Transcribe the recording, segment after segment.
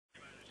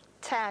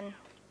10,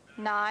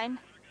 9,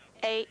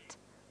 8,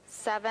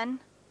 7,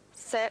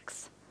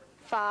 6,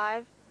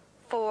 5,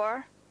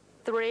 4,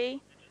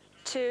 3,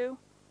 2,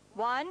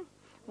 1.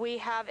 We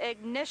have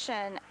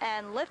ignition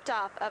and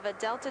liftoff of a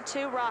Delta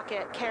II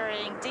rocket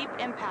carrying Deep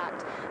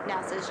Impact,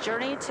 NASA's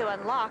journey to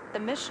unlock the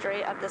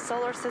mystery of the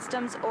solar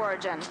system's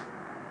origin.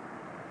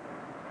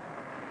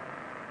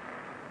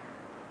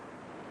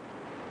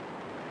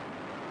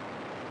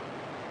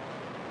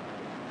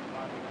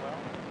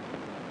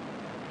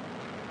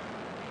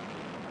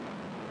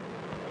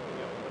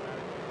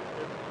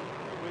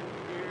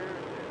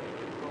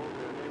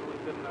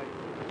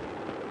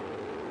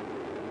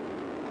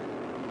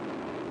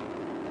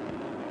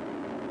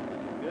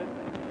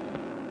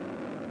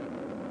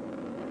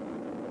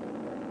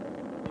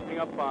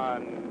 Up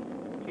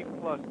on T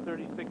plus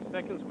 36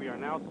 seconds, we are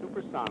now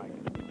supersonic.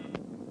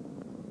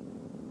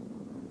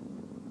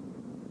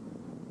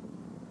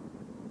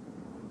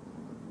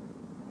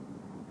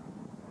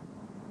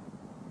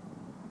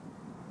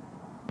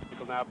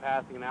 Vehicle now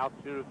passing an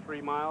altitude of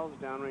 3 miles,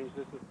 downrange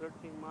distance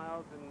 13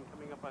 miles, and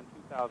coming up on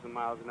 2,000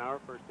 miles an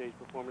hour. First stage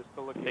performance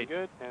still looking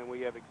good, and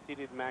we have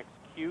exceeded max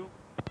Q.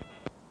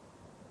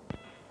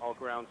 All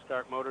ground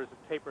start motors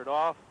have tapered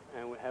off,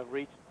 and we have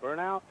reached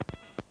burnout.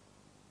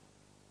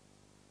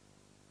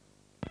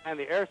 And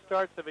the air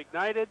starts have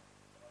ignited,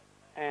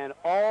 and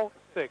all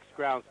 6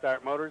 ground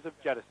start motors have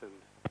jettisoned.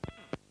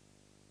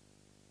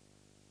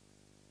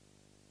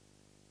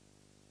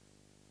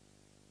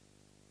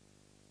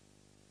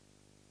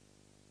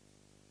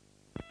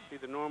 See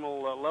the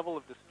normal level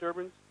of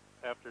disturbance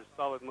after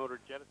solid motor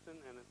jettison,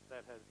 and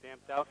that has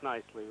damped out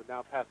nicely. We're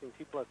now passing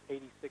T plus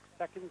 86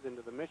 seconds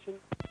into the mission.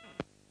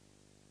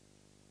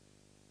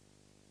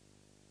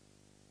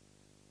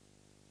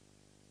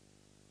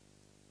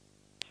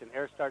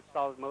 Air start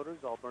solid motors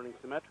all burning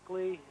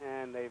symmetrically,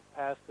 and they've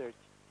passed their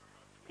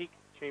peak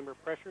chamber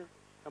pressure,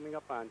 coming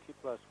up on T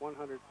plus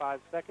 105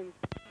 seconds.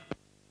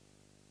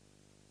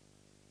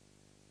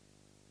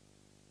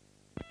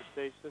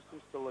 Stage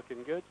system still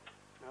looking good.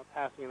 Now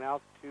passing an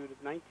altitude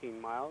of 19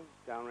 miles,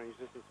 downrange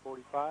distance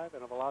 45,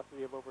 and a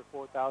velocity of over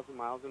 4,000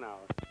 miles an hour.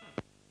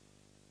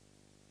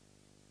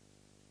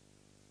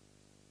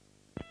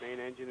 Main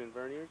engine and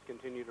verniers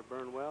continue to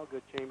burn well,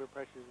 good chamber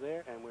pressures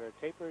there, and we're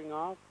tapering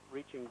off,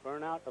 reaching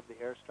burnout of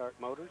the air start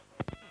motors.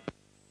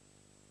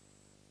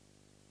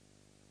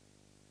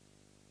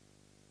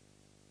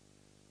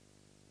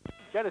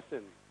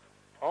 Jettison.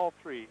 All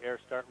 3 air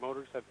start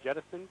motors have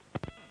jettisoned.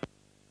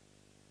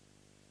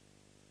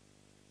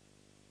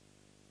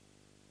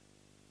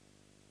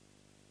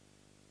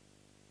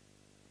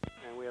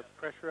 And we have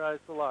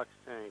pressurized the LOX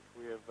tank.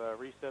 We have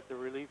reset the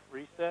relief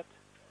reset.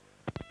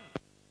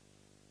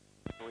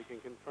 We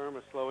can confirm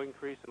a slow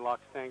increase in LOX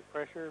tank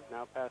pressure,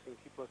 now passing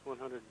T plus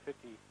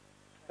 150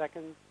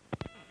 seconds.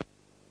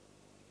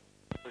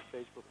 First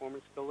stage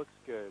performance still looks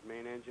good.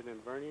 Main engine and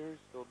verniers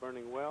still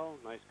burning well.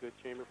 Nice good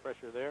chamber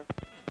pressure there.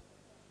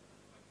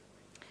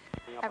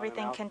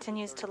 Everything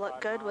continues to look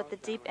good with the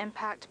Deep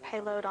Impact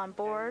payload on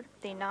board.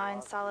 The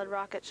 9 solid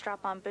rocket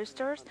strap-on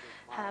boosters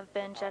have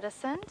been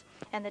jettisoned,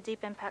 and the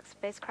Deep Impact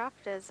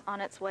spacecraft is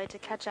on its way to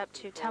catch up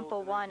to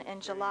Temple 1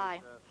 in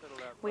July.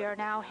 We are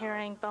now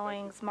hearing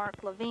Boeing's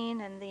Mark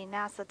Levine in the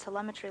NASA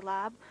Telemetry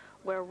Lab,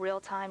 where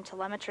real-time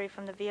telemetry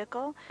from the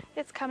vehicle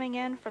is coming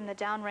in from the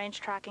downrange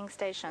tracking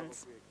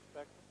stations.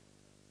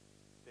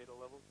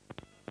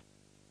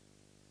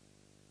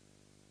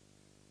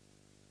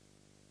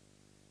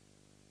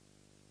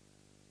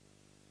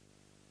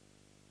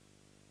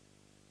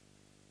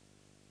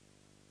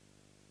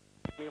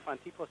 Up on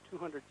T plus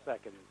 200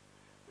 seconds,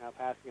 now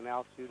passing an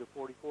altitude of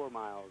 44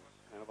 miles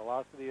and a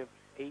velocity of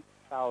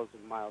 8,000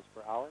 miles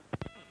per hour.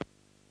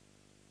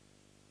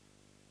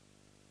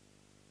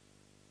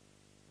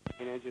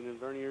 Main engine and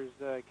verniers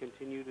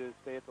continue to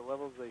stay at the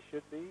levels they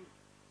should be,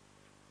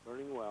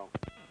 burning well.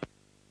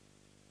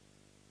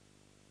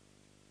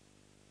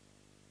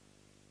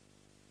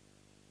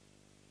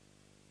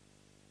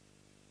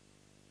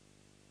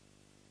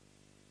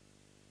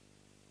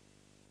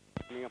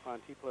 Coming up on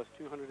T plus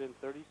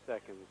 230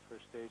 seconds.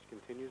 First stage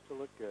continues to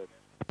look good.